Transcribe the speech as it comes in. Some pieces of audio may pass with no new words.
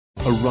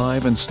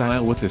Arrive in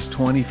style with this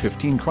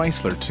 2015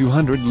 Chrysler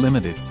 200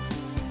 Limited.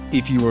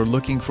 If you are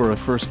looking for a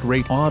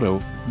first-rate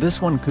auto, this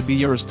one could be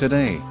yours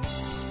today.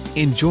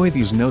 Enjoy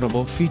these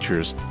notable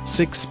features: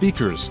 6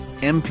 speakers,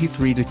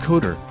 MP3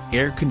 decoder,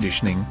 air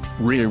conditioning,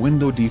 rear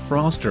window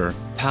defroster,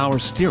 power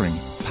steering,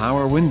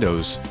 power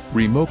windows,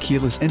 remote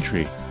keyless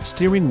entry,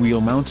 steering wheel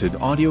mounted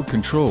audio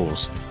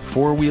controls,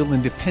 4-wheel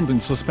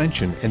independent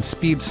suspension and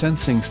speed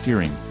sensing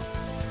steering.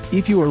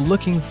 If you are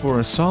looking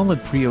for a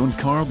solid pre-owned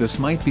car, this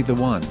might be the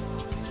one.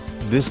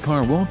 This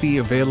car won't be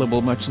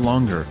available much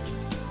longer.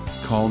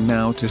 Call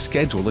now to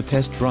schedule a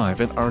test drive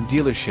at our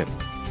dealership.